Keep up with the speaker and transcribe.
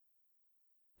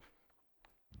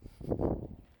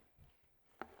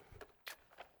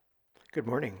Good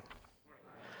morning.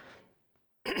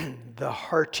 The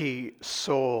hearty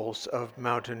souls of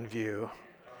Mountain View.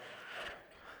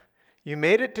 You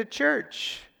made it to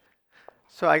church.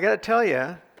 So I got to tell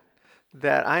you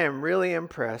that I am really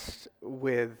impressed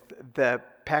with the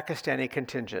Pakistani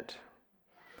contingent.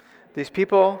 These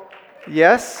people,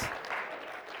 yes,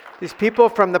 these people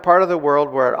from the part of the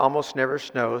world where it almost never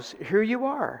snows, here you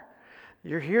are.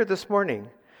 You're here this morning.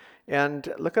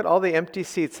 And look at all the empty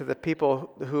seats of the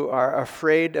people who are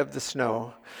afraid of the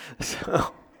snow.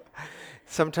 So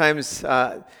sometimes,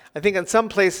 I think in some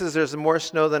places there's more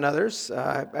snow than others.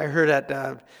 I heard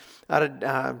out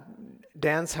of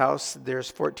Dan's house there's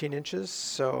 14 inches.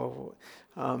 So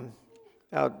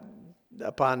out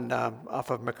up on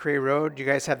off of McCrae Road, you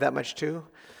guys have that much too?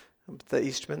 The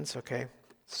Eastmans, okay.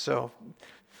 So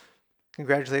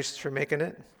congratulations for making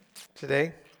it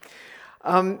today.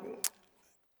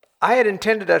 I had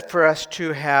intended for us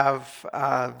to have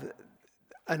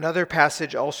another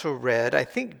passage also read. I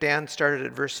think Dan started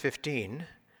at verse 15.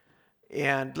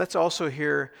 And let's also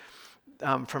hear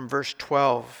from verse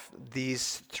 12,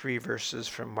 these three verses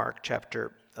from Mark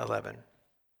chapter 11.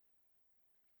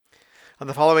 On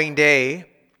the following day,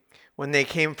 when they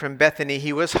came from Bethany,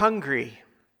 he was hungry.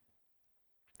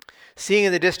 Seeing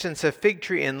in the distance a fig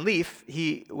tree and leaf,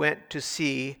 he went to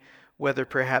see whether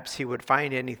perhaps he would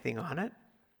find anything on it.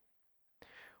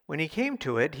 When he came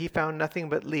to it, he found nothing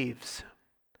but leaves,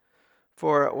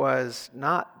 for it was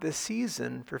not the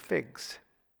season for figs.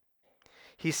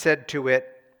 He said to it,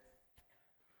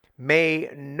 "May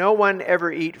no one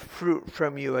ever eat fruit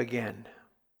from you again."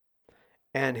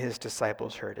 And his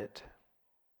disciples heard it.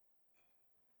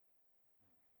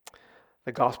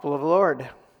 The gospel of the Lord.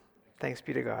 Thanks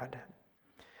be to God.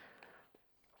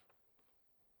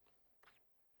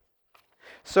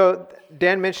 So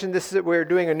Dan mentioned we're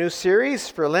doing a new series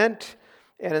for Lent,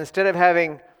 and instead of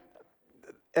having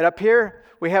it up here,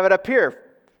 we have it up here.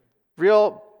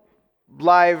 Real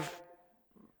live.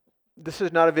 This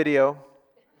is not a video.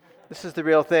 This is the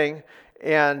real thing,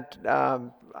 and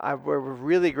we're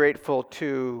really grateful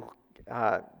to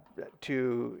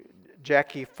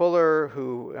Jackie Fuller,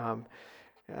 who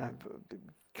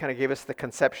kind of gave us the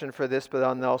conception for this, but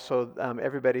also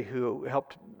everybody who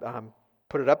helped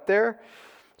put it up there.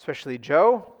 Especially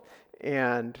Joe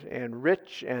and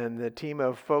Rich and the team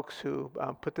of folks who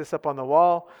put this up on the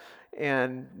wall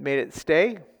and made it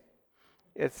stay.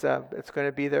 It's going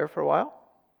to be there for a while.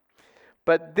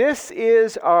 But this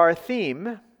is our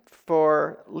theme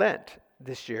for Lent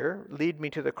this year, Lead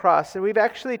Me to the Cross. And we've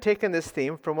actually taken this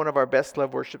theme from one of our best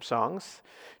loved worship songs.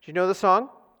 Do you know the song?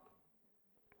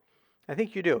 I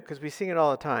think you do, because we sing it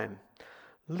all the time.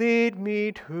 Lead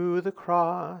me to the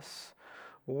cross,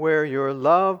 where your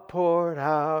love poured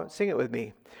out. Sing it with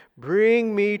me.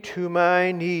 Bring me to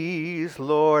my knees,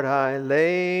 Lord, I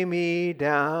lay me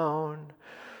down.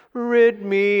 Rid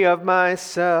me of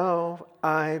myself,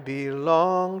 I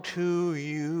belong to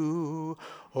you.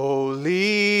 Oh,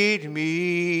 lead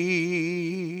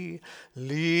me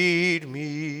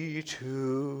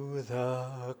to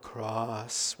the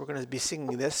cross. We're going to be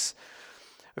singing this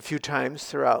a few times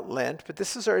throughout Lent, but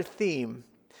this is our theme.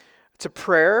 It's a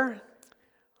prayer.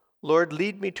 Lord,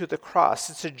 lead me to the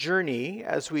cross. It's a journey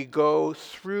as we go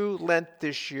through Lent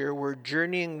this year. We're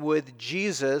journeying with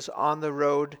Jesus on the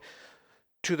road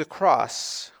to the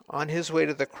cross, on his way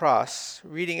to the cross,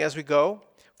 reading as we go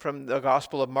from the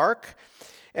Gospel of Mark.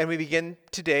 And we begin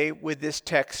today with this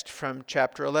text from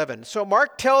chapter 11. So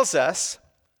Mark tells us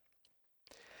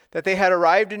that they had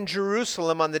arrived in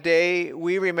Jerusalem on the day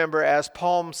we remember as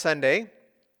Palm Sunday.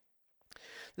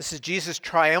 This is Jesus'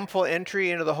 triumphal entry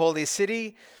into the holy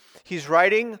city. He's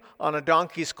riding on a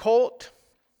donkey's colt,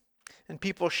 and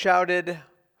people shouted,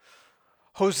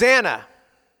 "Hosanna!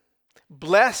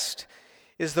 Blessed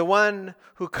is the one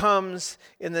who comes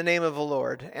in the name of the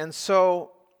Lord." And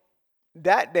so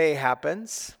that day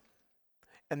happens,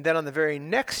 and then on the very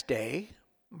next day,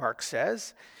 Mark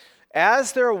says,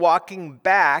 as they're walking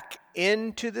back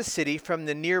into the city from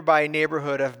the nearby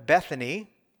neighborhood of Bethany,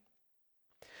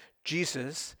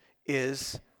 Jesus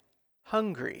is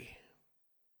hungry.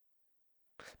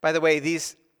 By the way,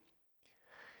 these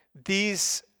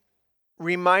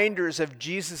reminders of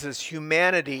Jesus'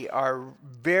 humanity are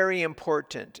very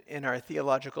important in our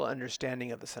theological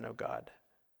understanding of the Son of God.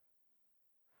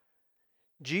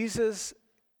 Jesus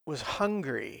was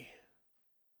hungry.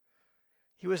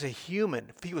 He was a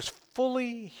human. He was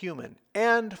fully human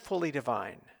and fully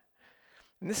divine.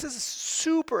 And this is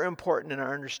super important in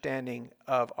our understanding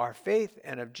of our faith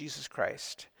and of Jesus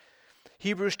Christ.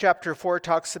 Hebrews chapter 4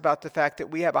 talks about the fact that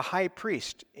we have a high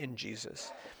priest in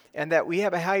Jesus. and that we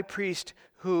have a high priest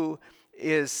who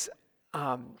is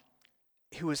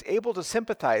able to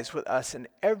sympathize with us in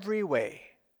every way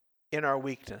in our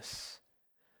weakness.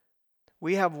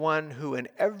 We have one who in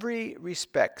every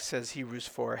respect, says Hebrews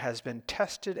 4, has been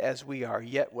tested as we are,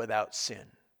 yet without sin.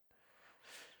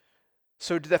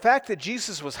 So the fact that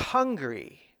Jesus was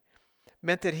hungry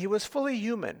meant that he was fully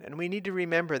human, and we need to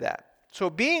remember that. So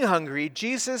being hungry,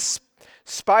 Jesus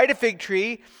spied a fig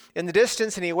tree in the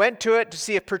distance, and he went to it to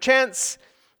see if perchance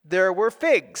there were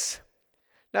figs.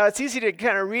 Now, it's easy to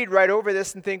kind of read right over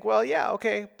this and think, well, yeah,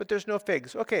 okay, but there's no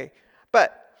figs. Okay,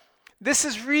 but this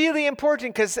is really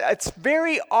important because it's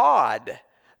very odd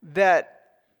that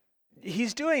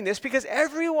he's doing this, because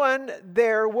everyone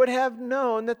there would have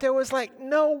known that there was like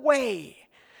no way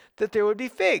that there would be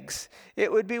figs.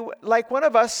 It would be like one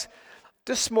of us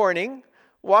this morning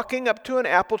walking up to an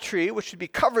apple tree, which would be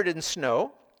covered in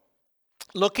snow,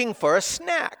 looking for a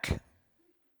snack.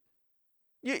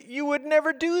 You would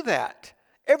never do that.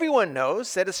 Everyone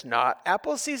knows that it's not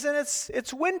apple season,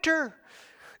 it's winter.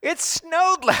 It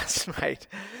snowed last night.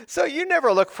 So you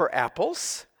never look for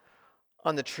apples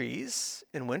on the trees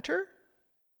in winter.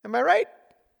 Am I right?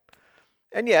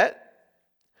 And yet,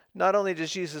 not only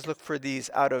does Jesus look for these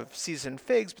out-of-season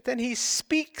figs, but then he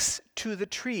speaks to the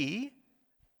tree,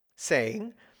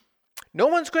 saying, "No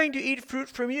one's going to eat fruit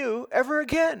from you ever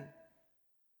again."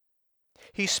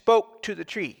 He spoke to the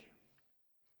tree.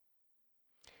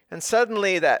 And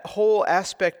suddenly that whole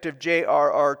aspect of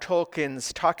J.R.R.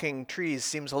 Tolkien's talking trees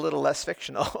seems a little less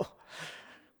fictional.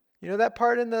 You know that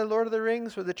part in the Lord of the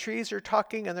Rings where the trees are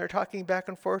talking and they're talking back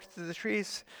and forth to the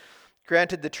trees?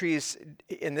 Granted, the trees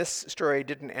in this story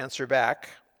didn't answer back,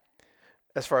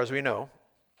 as far as we know.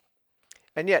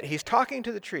 And yet he's talking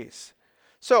to the trees.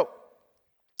 So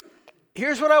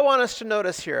here's what I want us to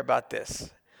notice here about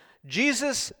this.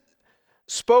 Jesus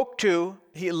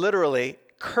he literally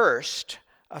cursed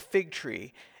a fig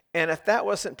tree. And if that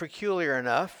wasn't peculiar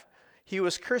enough, he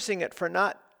was cursing it for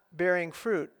not bearing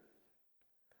fruit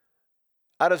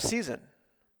out of season.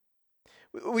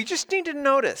 We just need to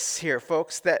notice here,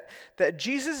 folks, that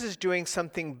Jesus is doing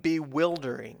something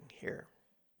bewildering here.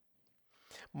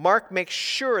 Mark makes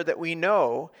sure that we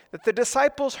know that the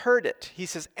disciples heard it. He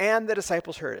says, and the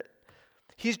disciples heard it.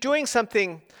 He's doing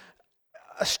something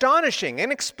astonishing,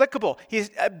 inexplicable. He's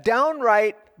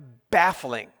downright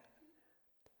baffling.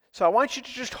 So I want you to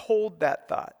just hold that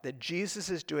thought, that Jesus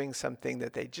is doing something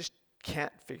that they just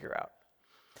can't figure out.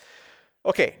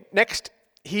 Okay, next,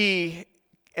 he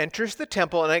enters the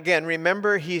temple. And again,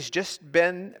 remember, he's just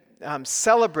been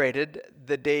celebrated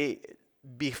the day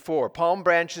before. Palm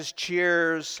branches,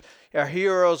 cheers, our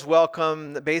heroes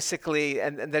welcome, basically.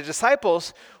 And the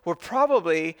disciples were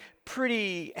probably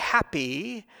pretty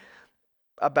happy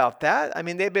about that. I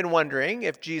mean, they've been wondering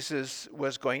if Jesus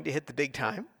was going to hit the big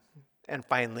time. And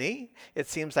finally, it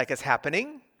seems like it's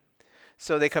happening.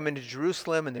 So they come into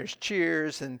Jerusalem and there's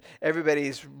cheers and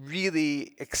everybody's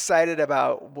really excited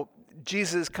about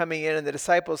Jesus coming in and the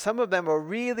disciples. Some of them are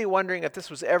really wondering if this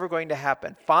was ever going to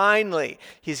happen. Finally,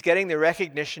 he's getting the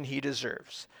recognition he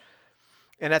deserves.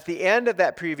 And at the end of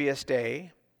that previous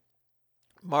day,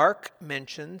 Mark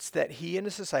mentions that he and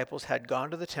his disciples had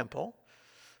gone to the temple,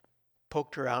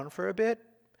 poked around for a bit,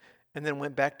 and then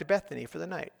went back to Bethany for the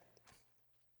night.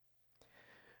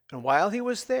 And while he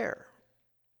was there,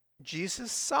 Jesus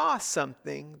saw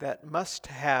something that must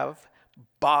have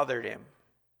bothered him.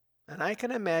 And I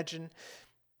can imagine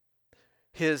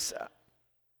his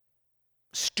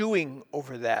stewing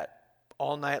over that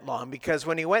all night long, because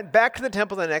when he went back to the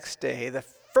temple the next day, the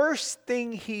first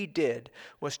thing he did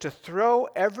was to throw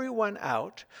everyone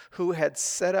out who had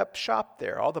set up shop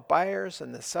there, all the buyers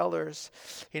and the sellers.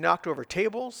 He knocked over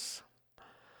tables.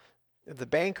 The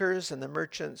bankers and the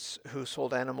merchants who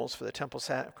sold animals for the temple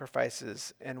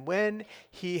sacrifices. And when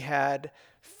he had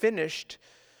finished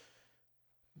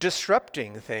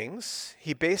disrupting things,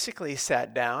 he basically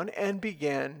sat down and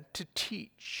began to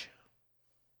teach.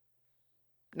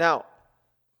 Now,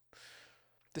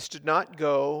 this did not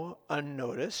go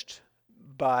unnoticed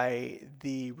by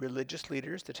the religious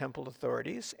leaders, the temple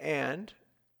authorities, and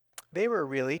they were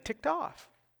really ticked off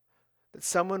that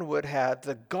someone would have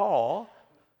the gall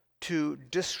to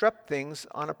disrupt things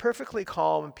on a perfectly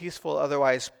calm and peaceful,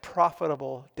 otherwise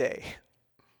profitable day.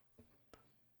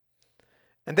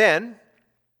 And then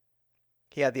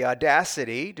he had the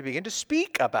audacity to begin to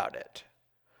speak about it,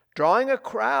 drawing a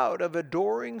crowd of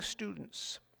adoring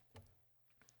students,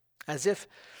 as if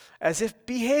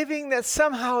behaving that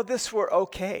somehow this were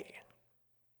okay.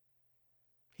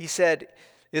 He said,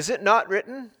 "Is it not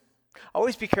written?"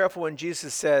 Always be careful when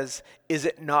Jesus says, "Is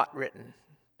it not written?"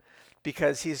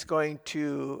 because he's going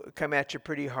to come at you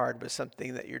pretty hard with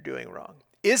something that you're doing wrong.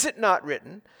 Is it not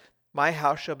written, my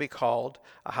house shall be called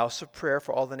a house of prayer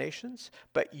for all the nations,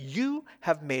 but you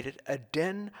have made it a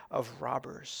den of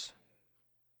robbers?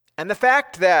 And the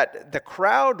fact that the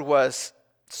crowd was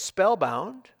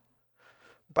spellbound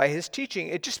by his teaching,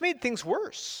 it just made things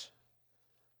worse.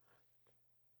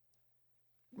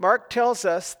 Mark tells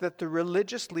us that the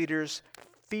religious leaders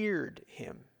feared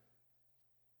him.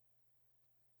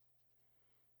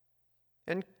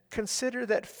 And consider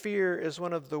that fear is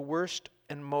one of the worst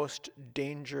and most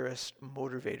dangerous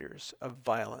motivators of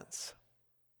violence.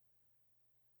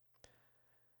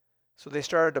 So they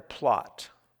started to plot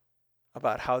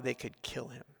about how they could kill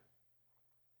him.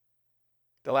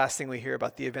 The last thing we hear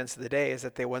about the events of the day is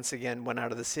that they once again went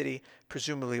out of the city,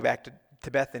 presumably back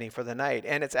to Bethany for the night.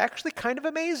 And it's actually kind of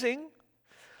amazing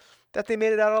that they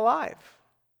made it out alive,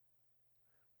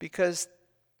 because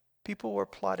people were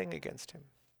plotting against him.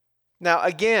 Now,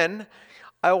 again,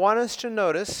 I want us to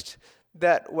notice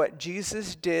that what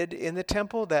Jesus did in the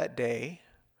temple that day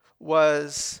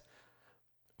was,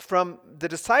 from the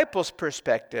disciples'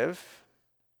 perspective,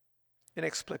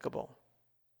 inexplicable.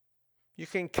 You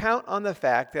can count on the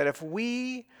fact that if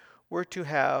we were to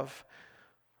have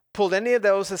pulled any of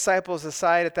those disciples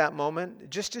aside at that moment,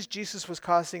 just as Jesus was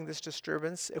causing this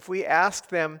disturbance, if we asked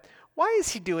them, why is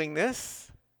he doing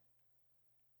this?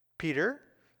 Peter,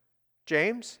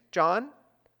 James, John,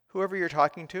 whoever you're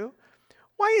talking to,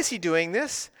 why is he doing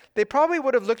this? They probably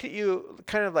would have looked at you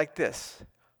kind of like this.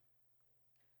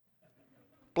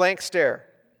 Blank stare.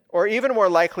 Or even more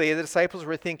likely, the disciples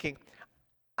were thinking,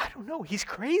 I don't know, he's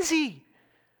crazy.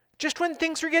 Just when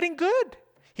things are getting good,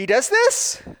 he does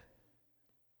this.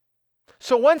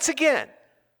 So once again,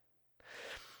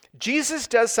 Jesus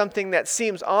does something that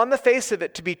seems on the face of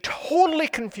it to be totally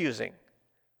confusing,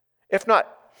 if not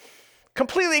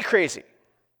completely crazy.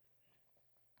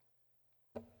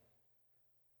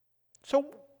 So,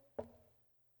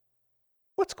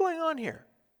 what's going on here?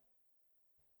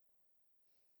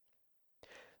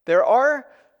 There are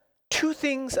two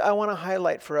things I want to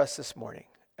highlight for us this morning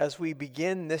as we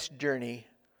begin this journey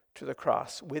to the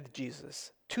cross with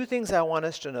Jesus. Two things I want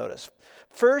us to notice.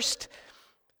 First,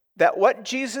 that what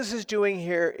Jesus is doing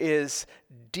here is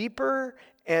deeper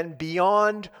and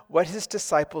beyond what his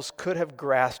disciples could have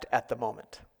grasped at the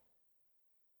moment.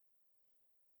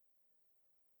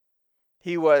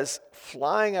 He was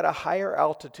flying at a higher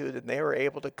altitude than they were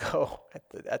able to go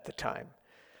at the time.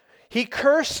 He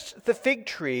cursed the fig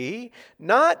tree,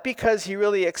 not because he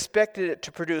really expected it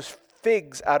to produce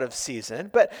figs out of season,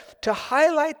 but to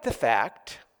highlight the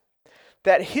fact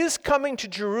that his coming to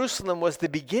Jerusalem was the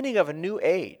beginning of a new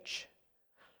age,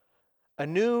 a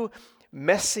new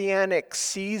messianic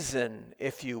season,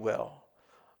 if you will.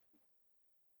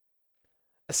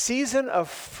 A season of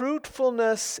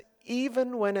fruitfulness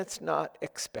even when it's not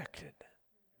expected.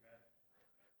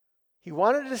 He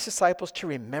wanted his disciples to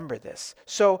remember this.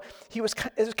 So it was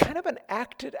kind of an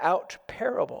acted out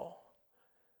parable.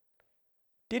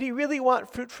 Did he really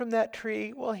want fruit from that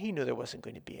tree? Well, he knew there wasn't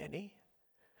going to be any.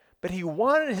 But he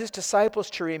wanted his disciples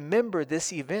to remember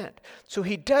this event. So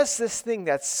he does this thing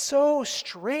that's so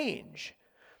strange.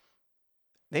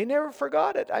 They never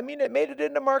forgot it. I mean, it made it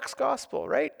into Mark's gospel,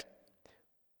 right?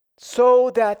 So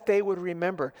that they would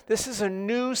remember. This is a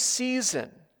new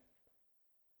season.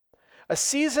 A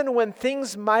season when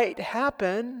things might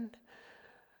happen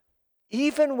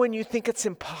even when you think it's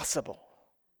impossible.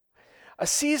 A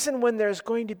season when there's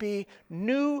going to be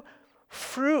new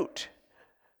fruit,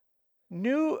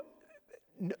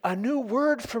 a new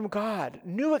word from God,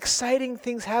 new exciting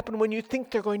things happen when you think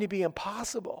they're going to be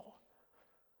impossible.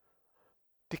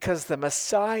 Because the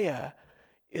Messiah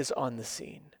is on the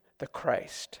scene, the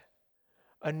Christ.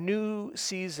 A new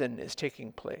season is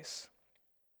taking place.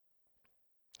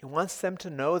 He wants them to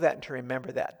know that and to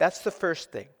remember that. That's the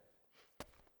first thing.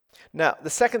 Now, the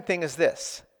second thing is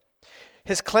this.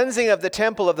 His cleansing of the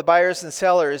temple of the buyers and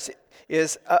sellers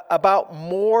is about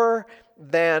more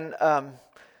than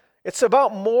it's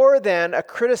about more than a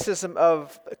criticism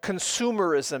of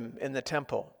consumerism in the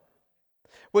temple,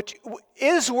 which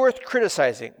is worth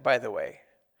criticizing, by the way.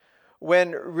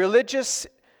 When religious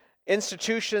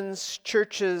institutions,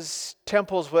 churches,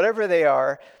 temples, whatever they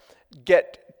are,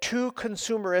 get too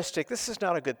consumeristic, this is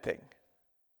not a good thing.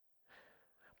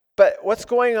 But what's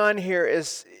going on here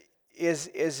is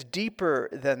deeper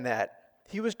than that.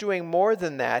 He was doing more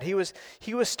than that. He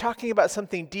was talking about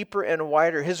something deeper and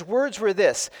wider. His words were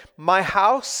this: "My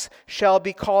house shall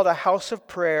be called a house of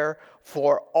prayer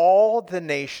for all the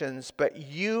nations, but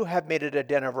you have made it a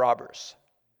den of robbers."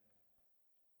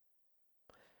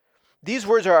 These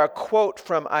words are a quote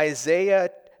from Isaiah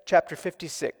chapter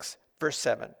 56, verse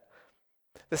 7.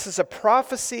 This is a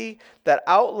prophecy that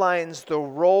outlines the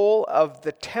role of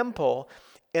the temple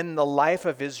in the life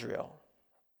of Israel.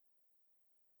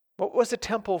 What was the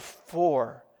temple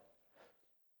for?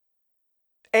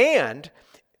 And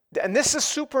this is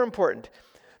super important,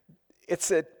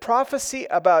 it's a prophecy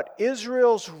about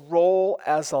Israel's role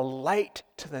as a light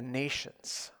to the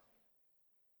nations.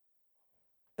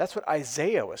 That's what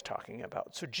Isaiah was talking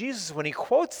about. So Jesus, when he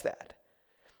quotes that,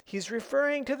 he's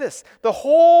referring to this. The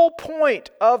whole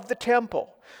point of the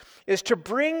temple is to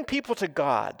bring people to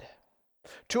God,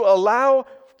 to allow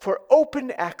for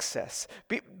open access.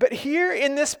 But here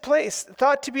in this place,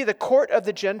 thought to be the court of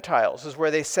the Gentiles, is where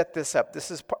they set this up.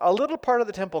 This is a little part of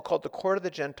the temple called the court of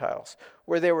the Gentiles,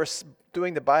 where they were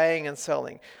doing the buying and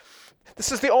selling.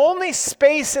 This is the only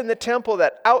space in the temple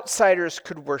that outsiders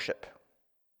could worship.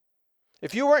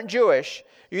 If you weren't Jewish,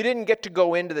 you didn't get to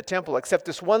go into the temple except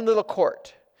this one little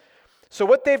court. So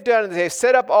what they've done is they've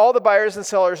set up all the buyers and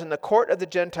sellers in the court of the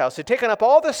Gentiles. They've taken up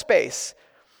all the space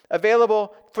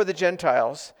available for the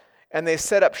Gentiles, and they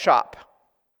set up shop.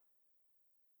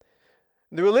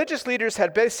 The religious leaders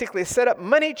had basically set up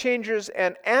money changers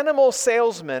and animal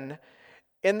salesmen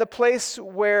in the place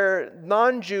where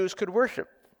non-Jews could worship.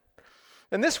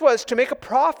 And this was to make a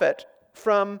profit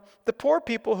from the poor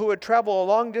people who would travel a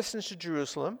long distance to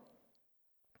Jerusalem.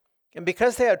 And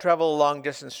because they had traveled a long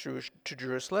distance to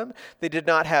Jerusalem, they did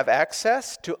not have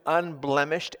access to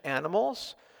unblemished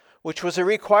animals, which was a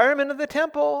requirement of the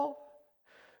temple.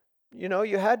 You know,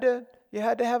 you had to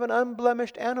have an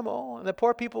unblemished animal, and the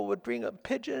poor people would bring a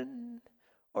pigeon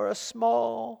or a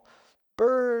small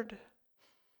bird.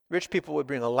 Rich people would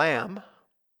bring a lamb.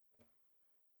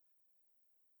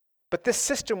 But this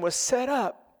system was set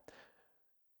up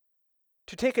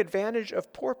to take advantage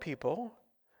of poor people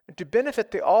and to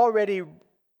benefit the already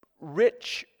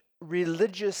rich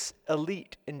religious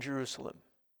elite in Jerusalem.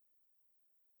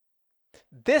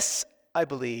 This, I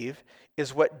believe,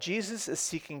 is what Jesus is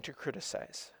seeking to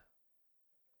criticize.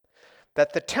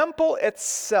 That the temple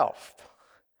itself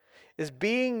is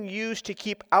being used to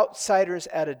keep outsiders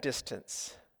at a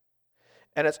distance.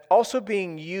 And it's also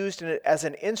being used as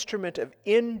an instrument of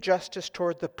injustice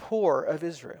toward the poor of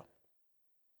Israel.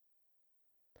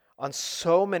 On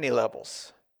so many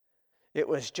levels, it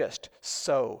was just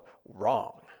so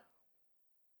wrong.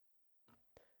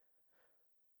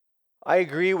 I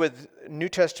agree with New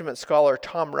Testament scholar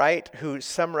Tom Wright, who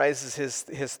summarizes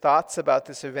his thoughts about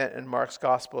this event in Mark's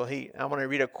Gospel. I want to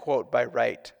read a quote by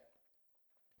Wright.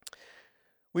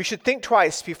 We should think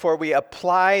twice before we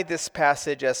apply this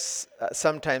passage, as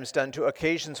sometimes done, to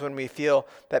occasions when we feel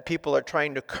that people are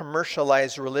trying to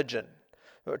commercialize religion,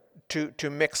 or to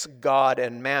mix God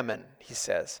and mammon, he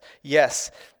says. Yes,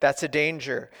 that's a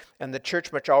danger, and the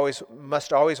church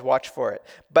must always watch for it.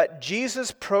 But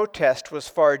Jesus' protest was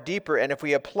far deeper, and if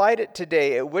we applied it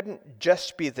today, it wouldn't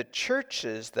just be the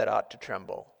churches that ought to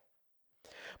tremble,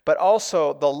 but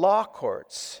also the law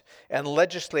courts and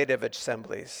legislative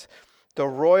assemblies, the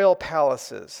royal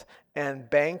palaces and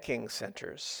banking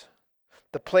centers,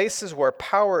 the places where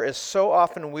power is so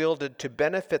often wielded to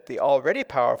benefit the already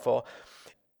powerful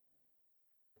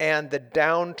and the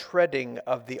downtreading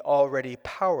of the already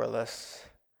powerless,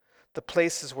 the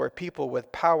places where people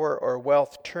with power or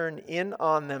wealth turn in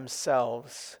on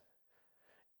themselves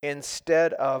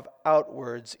instead of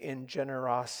outwards in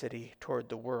generosity toward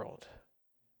the world.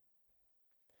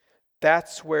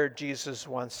 That's where Jesus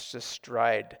wants to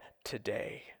stride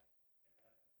today,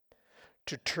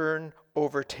 to turn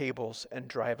over tables and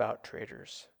drive out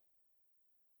traitors.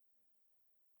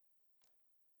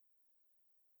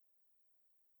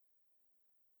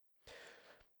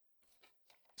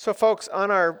 So folks,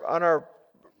 on our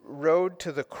road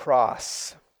to the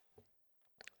cross,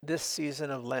 this season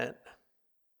of Lent,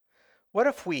 what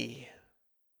if we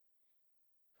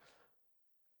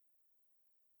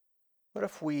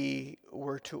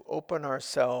were to open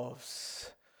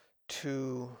ourselves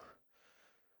to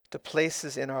the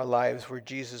places in our lives where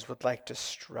Jesus would like to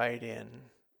stride in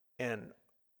and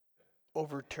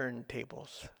overturn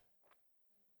tables?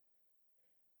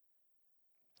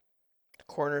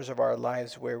 Corners of our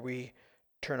lives where we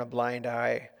turn a blind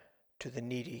eye to the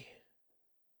needy.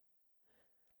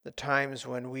 The times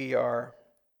when we are,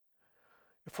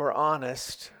 if we're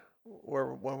honest,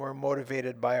 when we're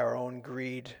motivated by our own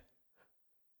greed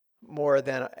more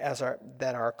than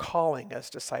our calling as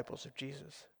disciples of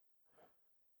Jesus.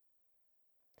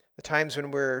 The times when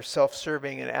we're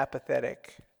self-serving and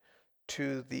apathetic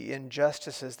to the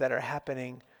injustices that are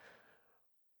happening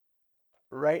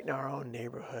right in our own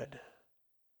neighborhood,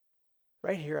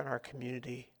 right here in our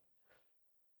community,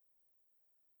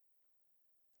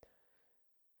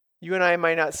 You and I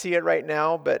might not see it right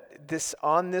now, but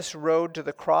on this road to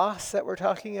the cross that we're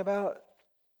talking about,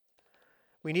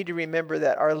 we need to remember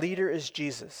that our leader is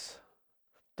Jesus,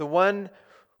 the one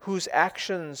whose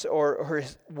actions or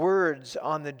his words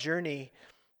on the journey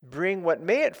bring what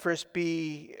may at first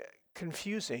be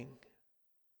confusing,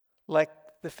 like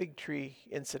the fig tree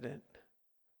incident,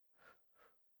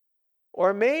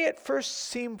 or may at first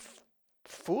seem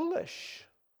foolish,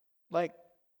 like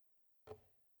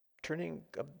turning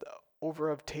over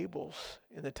of tables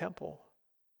in the temple.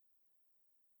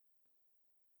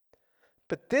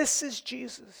 But this is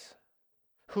Jesus,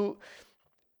 who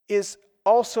is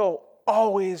also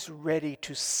always ready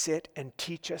to sit and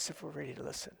teach us if we're ready to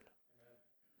listen.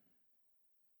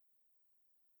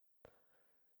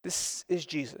 This is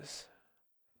Jesus,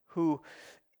 who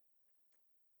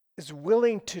is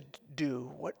willing to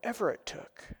do whatever it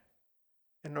took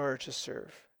in order to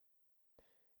serve,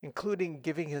 including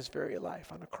giving his very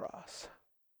life on a cross.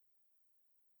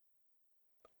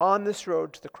 On this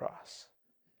road to the cross,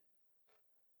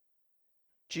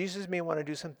 Jesus may want to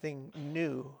do something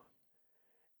new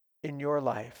in your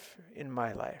life, in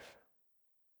my life.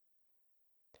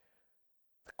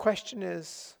 The question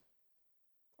is,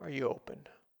 are you open?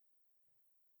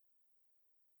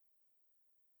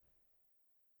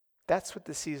 That's what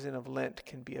the season of Lent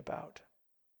can be about.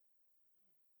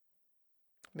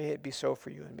 May it be so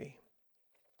for you and me.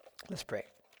 Let's pray.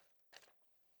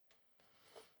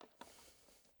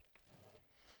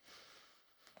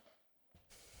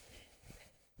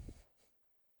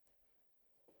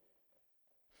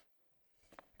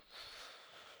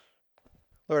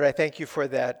 Lord, I thank you for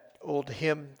that old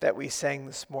hymn that we sang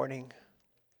this morning.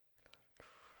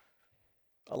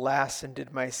 Alas, and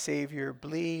did my Savior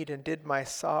bleed, and did my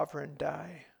Sovereign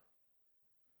die?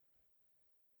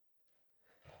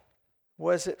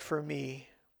 Was it for me?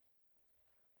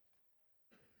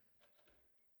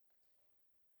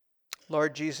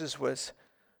 Lord Jesus was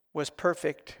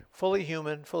perfect, fully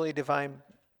human, fully divine,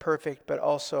 perfect, but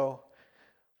also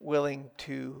willing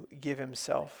to give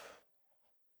himself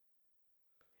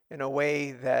in a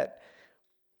way that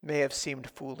may have seemed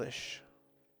foolish.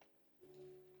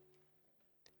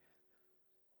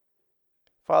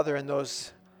 Father, in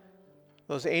those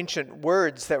ancient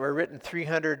words that were written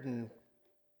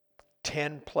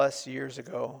 310 plus years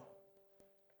ago,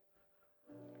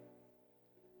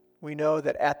 we know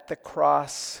that at the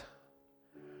cross,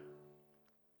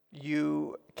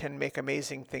 you can make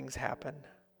amazing things happen.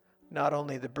 Not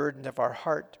only the burden of our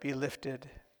heart to be lifted,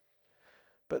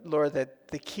 but Lord, that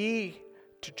the key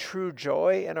to true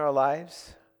joy in our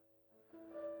lives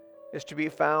is to be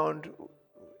found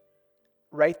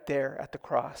right there at the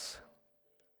cross.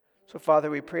 So Father,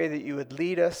 we pray that you would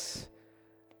lead us,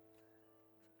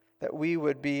 that we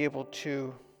would be able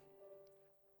to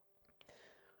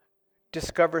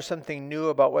discover something new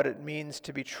about what it means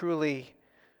to be truly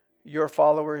your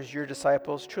followers, your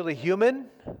disciples, truly human,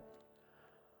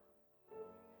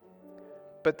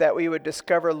 but that we would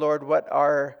discover, Lord, what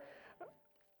our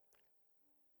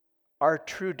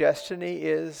true destiny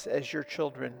is as your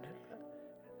children,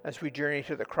 as we journey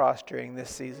to the cross during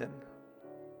this season.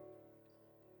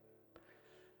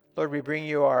 Lord, we bring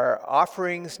you our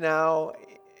offerings now.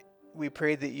 We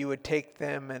pray that you would take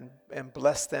them and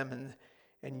bless them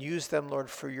and use them, Lord,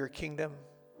 for your kingdom.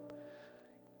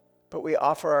 But we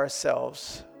offer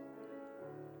ourselves.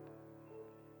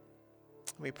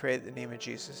 We pray in the name of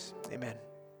Jesus. Amen.